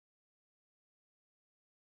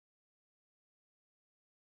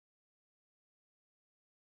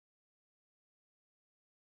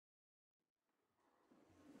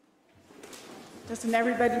Doesn't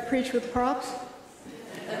everybody preach with props?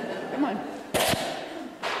 Come on.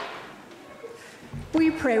 Will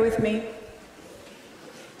you pray with me?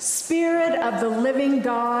 Spirit of the living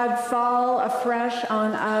God, fall afresh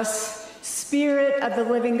on us. Spirit of the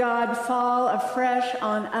living God, fall afresh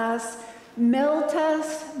on us. Melt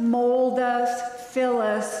us, mold us, fill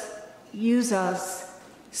us, use us.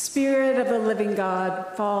 Spirit of the living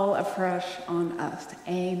God, fall afresh on us.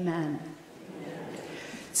 Amen.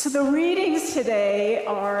 So the readings today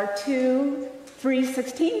are two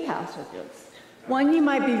 3:16 passages. One you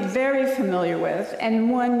might be very familiar with, and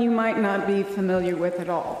one you might not be familiar with at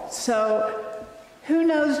all. So, who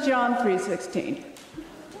knows John 3:16?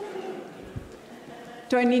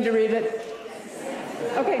 Do I need to read it?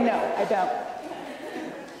 Okay, no, I don't.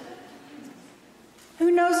 Who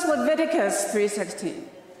knows Leviticus 3:16?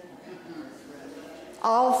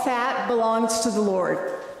 All fat belongs to the Lord,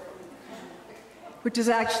 which is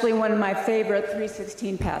actually one of my favorite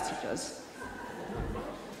 3:16 passages.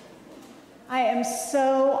 I am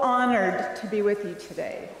so honored to be with you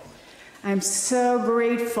today. I'm so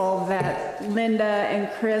grateful that Linda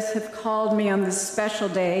and Chris have called me on this special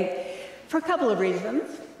day for a couple of reasons.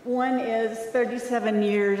 One is 37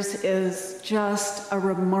 years is just a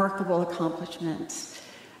remarkable accomplishment.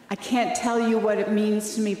 I can't tell you what it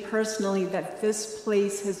means to me personally that this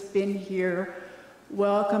place has been here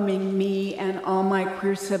welcoming me and all my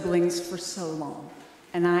queer siblings for so long.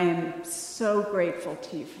 And I am so grateful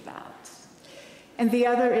to you for that. And the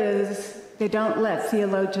other is they don't let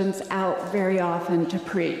theologians out very often to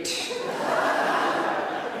preach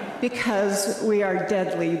because we are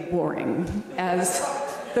deadly boring, as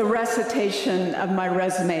the recitation of my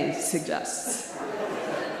resume suggests.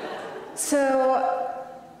 So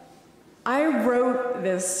I wrote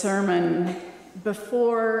this sermon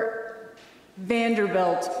before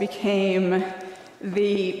Vanderbilt became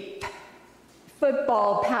the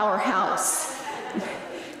football powerhouse.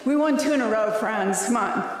 We won 2 in a row, friends, come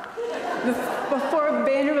on. Before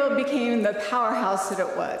Vanderbilt became the powerhouse that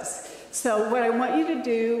it was. So what I want you to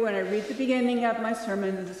do when I read the beginning of my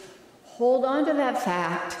sermon is hold on to that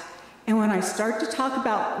fact, and when I start to talk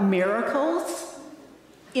about miracles,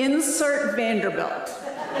 insert Vanderbilt.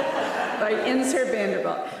 Right, insert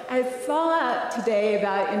Vanderbilt. I thought today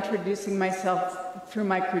about introducing myself through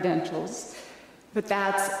my credentials, but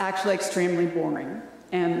that's actually extremely boring.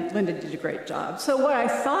 And Linda did a great job. So what I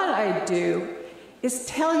thought I'd do is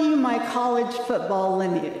tell you my college football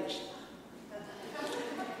lineage.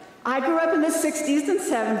 I grew up in the 60s and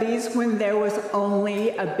 70s when there was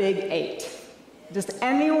only a Big 8. Does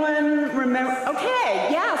anyone remember? Okay,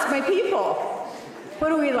 yes, my people.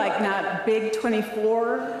 What are we like now, Big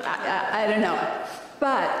 24? I don't know.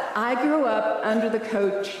 But I grew up under the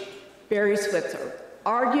coach, Barry Switzer,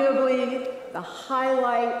 arguably the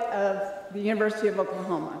highlight of the University of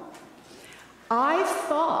Oklahoma. I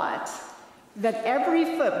thought that every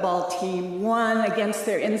football team won against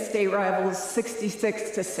their in-state rivals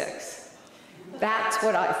 66-6. That's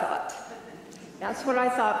what I thought. That's what I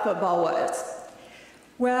thought football was.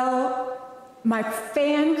 Well, my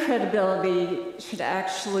fan credibility should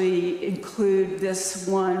actually include this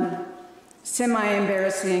one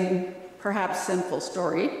semi-embarrassing, perhaps sinful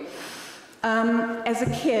story. As a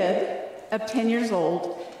kid of 10 years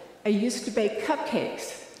old, I used to bake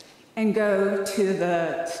cupcakes and go to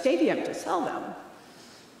the stadium to sell them.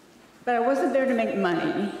 But I wasn't there to make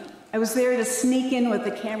money. I was there to sneak in with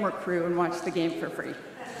the camera crew and watch the game for free.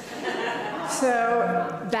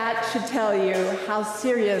 So that should tell you how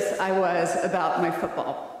serious I was about my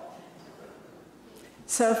football.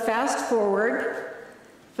 So fast forward,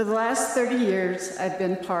 for the last 30 years, I've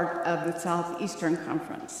been part of the Southeastern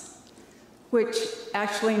Conference, which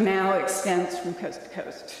actually now extends from coast to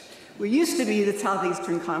coast. We used to be the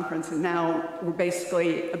Southeastern Conference, and now we're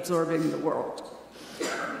basically absorbing the world.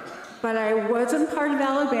 But I wasn't part of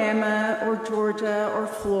Alabama or Georgia or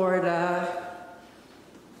Florida.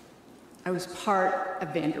 I was part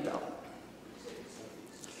of Vanderbilt.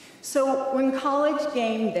 So when college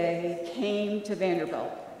game day came to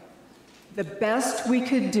Vanderbilt, the best we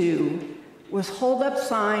could do was hold up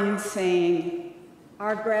signs saying,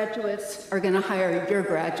 "Our graduates are going to hire your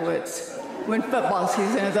graduates when football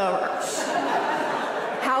season is over."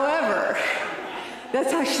 However,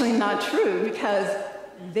 that's actually not true because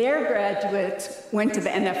their graduates went to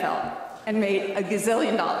the NFL and made a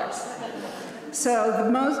gazillion dollars. So the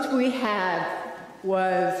most we had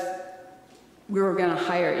was, we were going to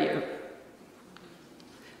hire you.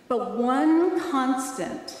 But one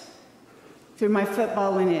constant through my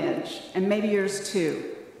football lineage, and maybe yours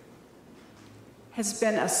too, has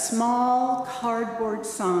been a small cardboard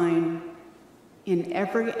sign in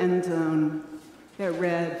every end zone that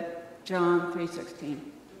read John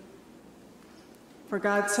 3:16. For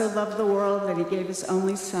God so loved the world that he gave his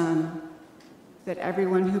only Son, that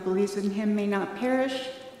everyone who believes in him may not perish,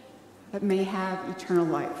 but may have eternal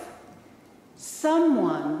life.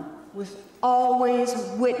 Someone was always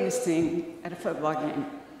witnessing at a football game.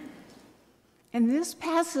 And this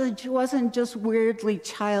passage wasn't just weirdly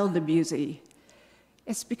child abusey.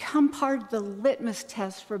 It's become part of the litmus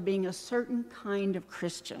test for being a certain kind of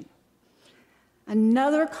Christian.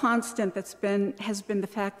 Another constant has been the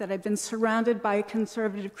fact that I've been surrounded by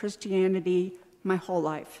conservative Christianity my whole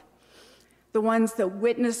life. The ones that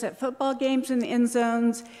witnessed at football games in the end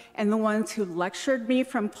zones, and the ones who lectured me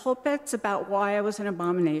from pulpits about why I was an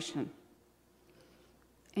abomination.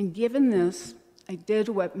 And given this, I did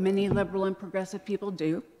what many liberal and progressive people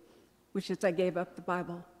do, which is I gave up the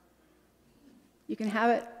Bible. You can have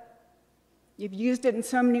it. You've used it in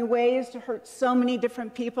so many ways to hurt so many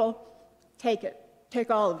different people. Take it. Take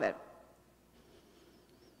all of it.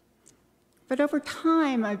 But over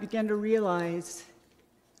time, I began to realize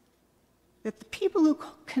that the people who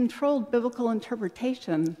controlled biblical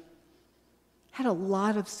interpretation had a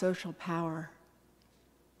lot of social power,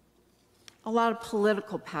 a lot of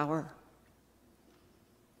political power,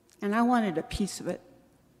 and I wanted a piece of it.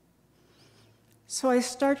 So I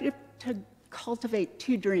started to cultivate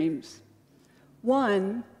two dreams.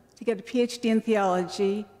 One, to get a PhD in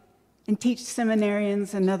theology and teach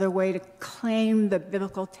seminarians another way to claim the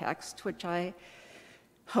biblical text, which I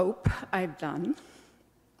hope I've done.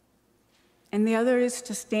 And the other is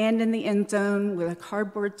to stand in the end zone with a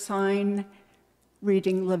cardboard sign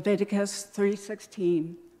reading Leviticus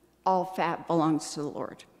 3:16, all fat belongs to the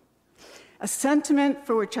Lord. A sentiment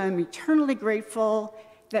for which I'm eternally grateful,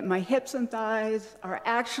 that my hips and thighs are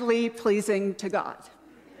actually pleasing to God.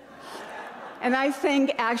 And I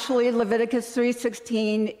think actually Leviticus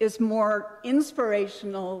 3:16 is more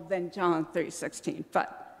inspirational than John 3:16,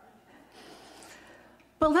 but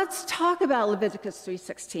let's talk about Leviticus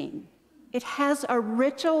 3:16. It has a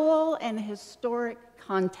ritual and historic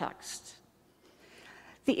context.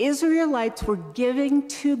 The Israelites were giving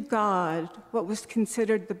to God what was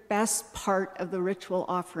considered the best part of the ritual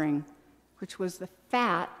offering, which was the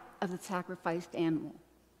fat of the sacrificed animal.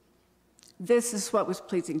 This is what was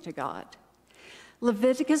pleasing to God.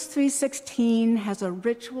 Leviticus 3:16 has a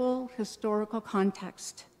ritual historical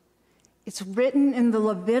context. It's written in the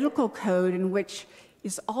Levitical code, in which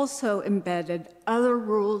is also embedded other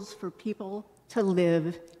rules for people to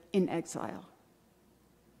live in exile.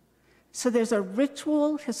 So there's a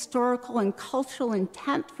ritual, historical, and cultural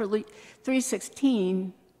intent for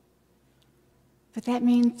 3:16, but that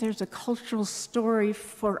means there's a cultural story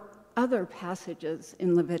for other passages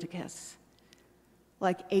in Leviticus,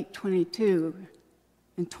 like 8:22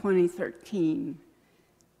 and 20:13,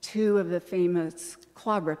 two of the famous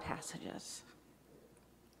Clobber passages.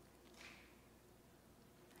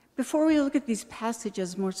 Before we look at these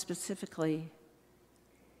passages more specifically,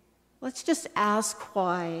 let's just ask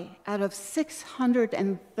why, out of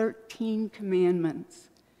 613 commandments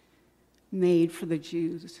made for the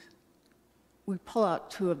Jews, we pull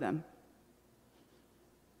out two of them.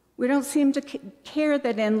 We don't seem to care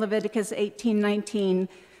that in Leviticus 18:19,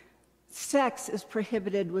 sex is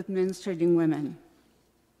prohibited with menstruating women.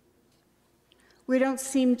 We don't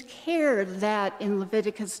seem to care that in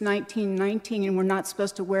Leviticus 19:19, we're not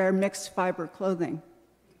supposed to wear mixed fiber clothing.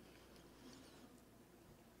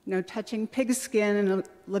 No touching pig skin in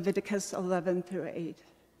Leviticus 11-8.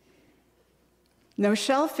 No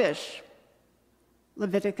shellfish,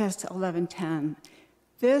 Leviticus 11:10.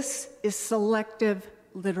 This is selective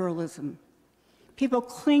literalism. People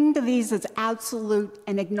cling to these as absolute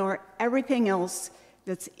and ignore everything else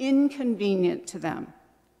that's inconvenient to them.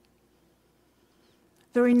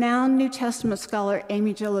 The renowned New Testament scholar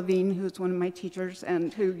Amy Jo Levine, who's one of my teachers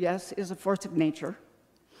and who, yes, is a force of nature,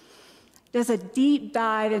 does a deep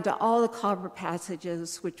dive into all the Clobber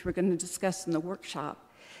passages, which we're going to discuss in the workshop.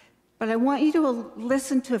 But I want you to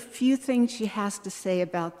listen to a few things she has to say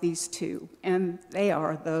about these two, and they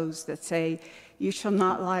are those that say, "You shall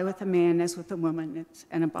not lie with a man as with a woman, it's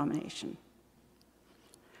an abomination."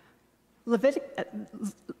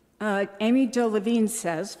 Amy Jo Levine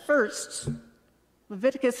says, first,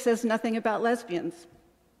 Leviticus says nothing about lesbians.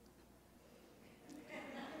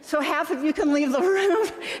 So half of you can leave the room.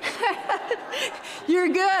 You're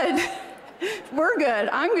good. We're good.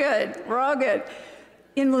 I'm good. We're all good.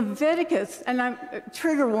 In Leviticus, and I'm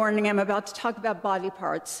trigger warning, I'm about to talk about body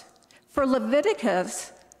parts. For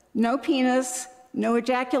Leviticus, no penis, no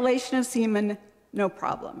ejaculation of semen, no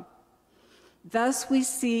problem. Thus, we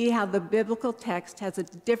see how the biblical text has a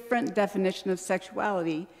different definition of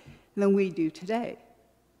sexuality than we do today.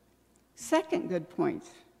 Second good point,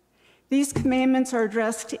 these commandments are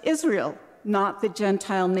addressed to Israel, not the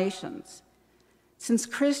Gentile nations. Since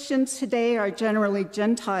Christians today are generally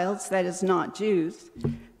Gentiles, that is, not Jews,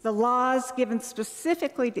 the laws given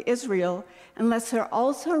specifically to Israel, unless they're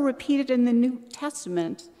also repeated in the New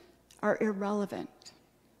Testament, are irrelevant.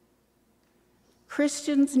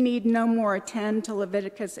 Christians need no more attend to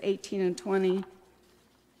Leviticus 18 and 20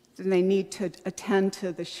 than they need to attend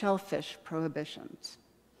to the shellfish prohibitions.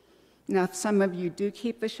 Now, if some of you do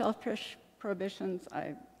keep the shellfish prohibitions,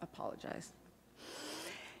 I apologize.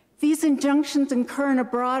 These injunctions occur in a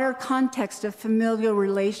broader context of familial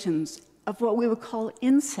relations, of what we would call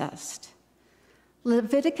incest.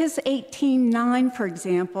 Leviticus 18:9, for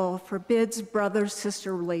example, forbids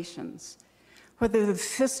brother-sister relations, whether the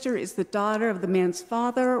sister is the daughter of the man's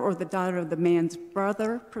father or the daughter of the man's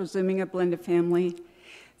brother, presuming a blended family.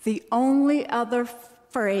 The only other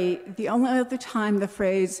time the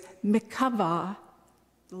phrase mikavah,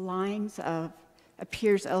 the lines of,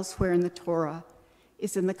 appears elsewhere in the Torah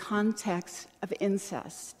is in the context of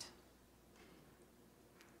incest.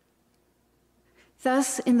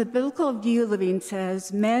 Thus, in the biblical view, Levine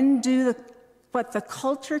says, men do what the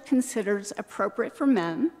culture considers appropriate for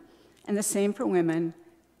men, and the same for women.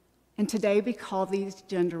 And today we call these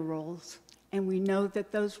gender roles, and we know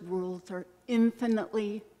that those rules are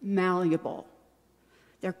infinitely malleable.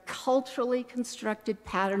 They're culturally constructed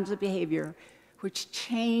patterns of behavior which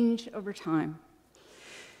change over time.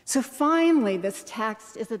 So finally, this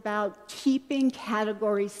text is about keeping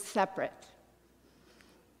categories separate.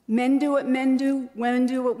 Men do what men do, women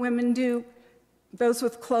do what women do. Those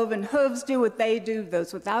with cloven hooves do what they do,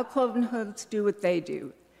 those without cloven hooves do what they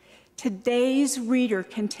do. Today's reader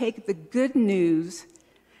can take the good news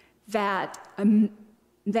that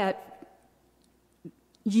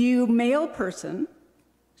you, male person,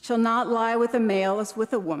 shall not lie with a male as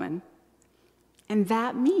with a woman, and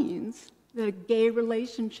that means that a gay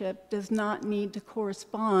relationship does not need to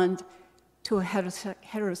correspond to a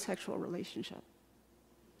heterosexual relationship.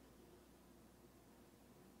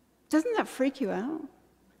 Doesn't that freak you out?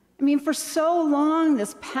 I mean, for so long,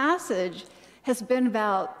 this passage has been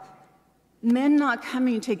about men not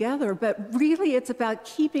coming together, but really it's about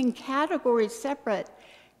keeping categories separate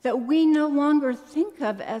that we no longer think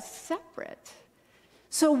of as separate.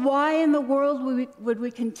 So why in the world would we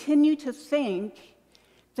continue to think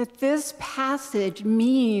that this passage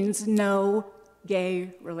means no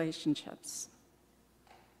gay relationships?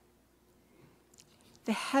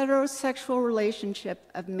 The heterosexual relationship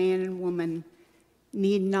of man and woman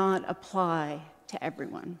need not apply to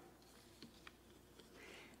everyone.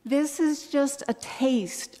 This is just a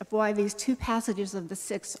taste of why these two passages of the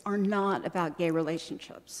 6 are not about gay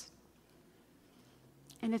relationships.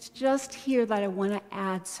 And it's just here that I want to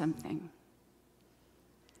add something.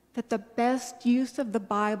 That the best use of the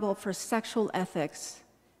Bible for sexual ethics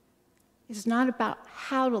is not about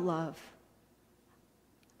how to love.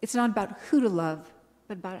 It's not about who to love,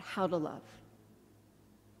 but about how to love.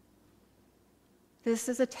 This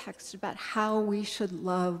is a text about how we should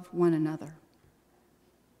love one another.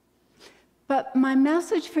 But my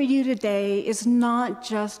message for you today is not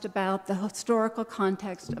just about the historical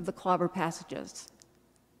context of the clobber passages,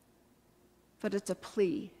 but it's a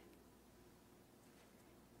plea.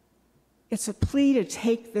 It's a plea to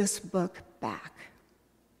take this book back.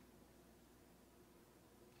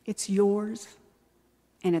 It's yours,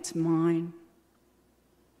 and it's mine.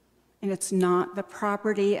 And it's not the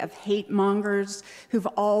property of hate mongers who've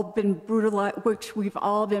all been brutalized, which we've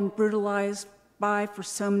all been brutalized by for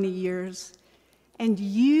so many years. And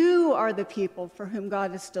you are the people for whom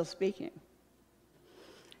God is still speaking.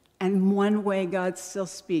 And one way God still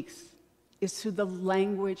speaks is through the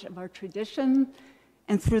language of our tradition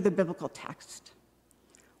and through the biblical text.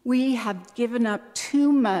 We have given up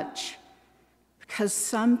too much because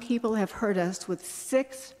some people have hurt us with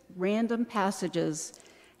 6 random passages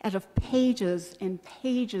out of pages and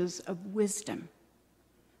pages of wisdom.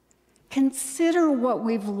 Consider what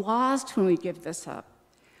we've lost when we give this up.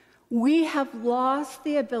 We have lost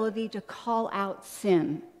the ability to call out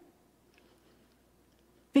sin,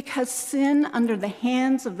 because sin under the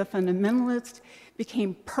hands of the fundamentalists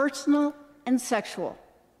became personal and sexual.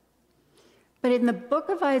 But in the book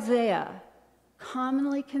of Isaiah,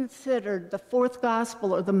 commonly considered the 4th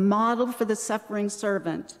gospel or the model for the suffering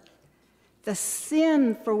servant, the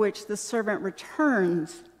sin for which the servant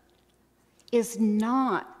returns is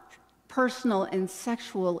not personal and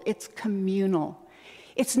sexual, it's communal.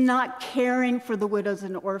 It's not caring for the widows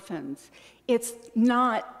and orphans. It's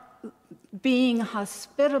not being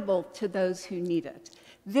hospitable to those who need it.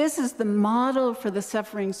 This is the model for the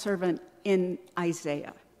suffering servant in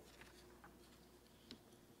Isaiah.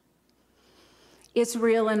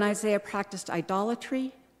 Israel and Isaiah practiced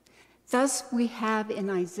idolatry. Thus, we have in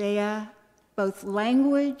Isaiah both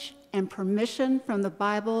language and permission from the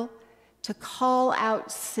Bible to call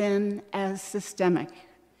out sin as systemic,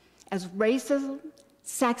 as racism,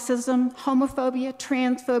 sexism, homophobia,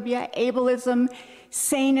 transphobia, ableism,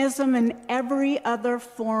 saneism, and every other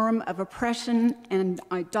form of oppression and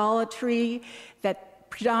idolatry that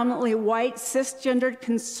predominantly white, cisgendered,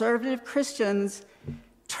 conservative Christians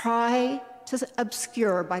try to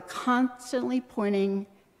obscure by constantly pointing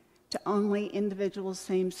to only individual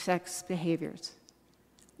same-sex behaviors.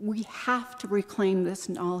 We have to reclaim this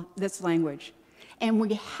language, and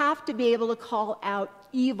we have to be able to call out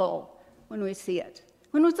evil when we see it.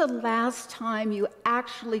 When was the last time you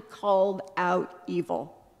actually called out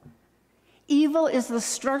evil? Evil is the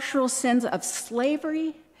structural sins of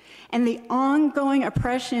slavery and the ongoing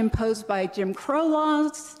oppression imposed by Jim Crow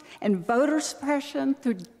laws and voter suppression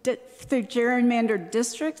through gerrymandered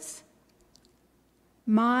districts.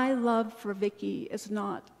 My love for Vicky is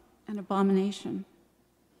not an abomination.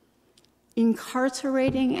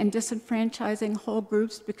 Incarcerating and disenfranchising whole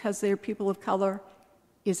groups because they're people of color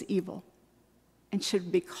is evil and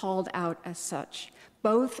should be called out as such,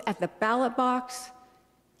 both at the ballot box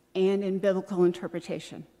and in biblical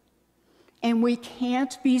interpretation. And we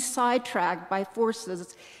can't be sidetracked by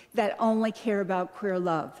forces that only care about queer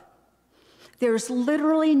love. There's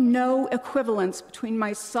literally no equivalence between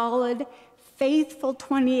my solid, faithful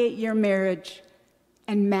 28-year marriage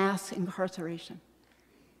and mass incarceration.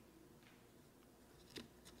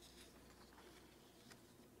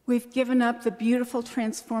 We've given up the beautiful,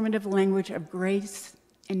 transformative language of grace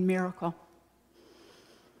and miracle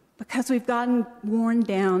because we've gotten worn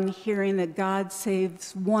down hearing that God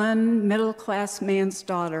saves one middle-class man's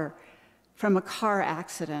daughter from a car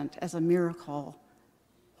accident as a miracle,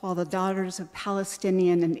 while the daughters of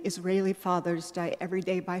Palestinian and Israeli fathers die every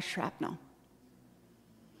day by shrapnel.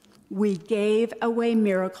 We gave away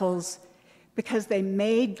miracles because they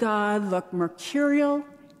made God look mercurial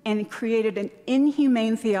and created an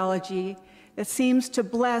inhumane theology that seems to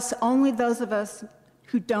bless only those of us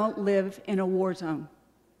who don't live in a war zone.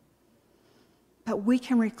 But we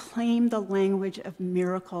can reclaim the language of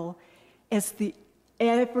miracle as the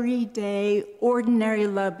everyday, ordinary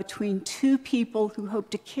love between two people who hope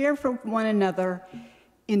to care for one another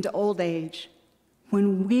into old age,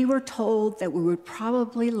 when we were told that we would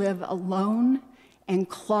probably live alone and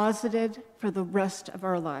closeted for the rest of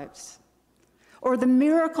our lives. Or the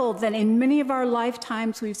miracle that in many of our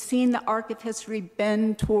lifetimes we've seen the arc of history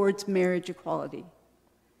bend towards marriage equality.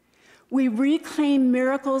 We reclaim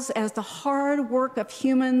miracles as the hard work of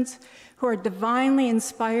humans who are divinely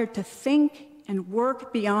inspired to think and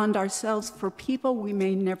work beyond ourselves for people we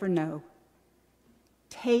may never know.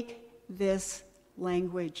 Take this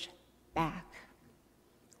language back.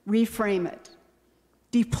 Reframe it.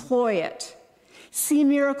 Deploy it. See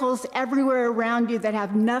miracles everywhere around you that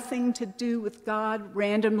have nothing to do with God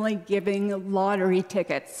randomly giving lottery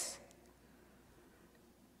tickets.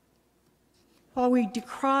 While we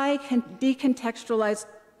decry decontextualized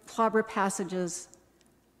clobber passages,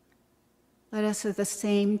 let us at the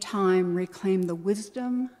same time reclaim the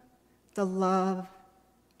wisdom, the love,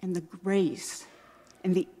 and the grace,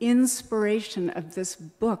 and the inspiration of this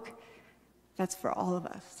book that's for all of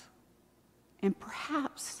us. And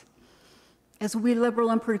perhaps, as we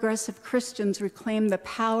liberal and progressive Christians reclaim the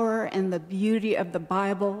power and the beauty of the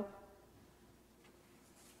Bible,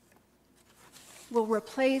 we'll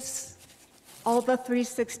replace all the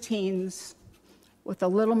 316s with a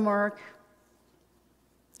little Mark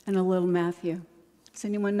and a little Matthew. Does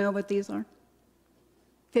anyone know what these are?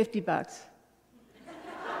 $50.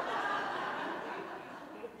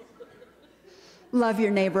 Love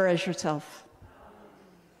your neighbor as yourself.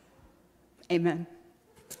 Amen.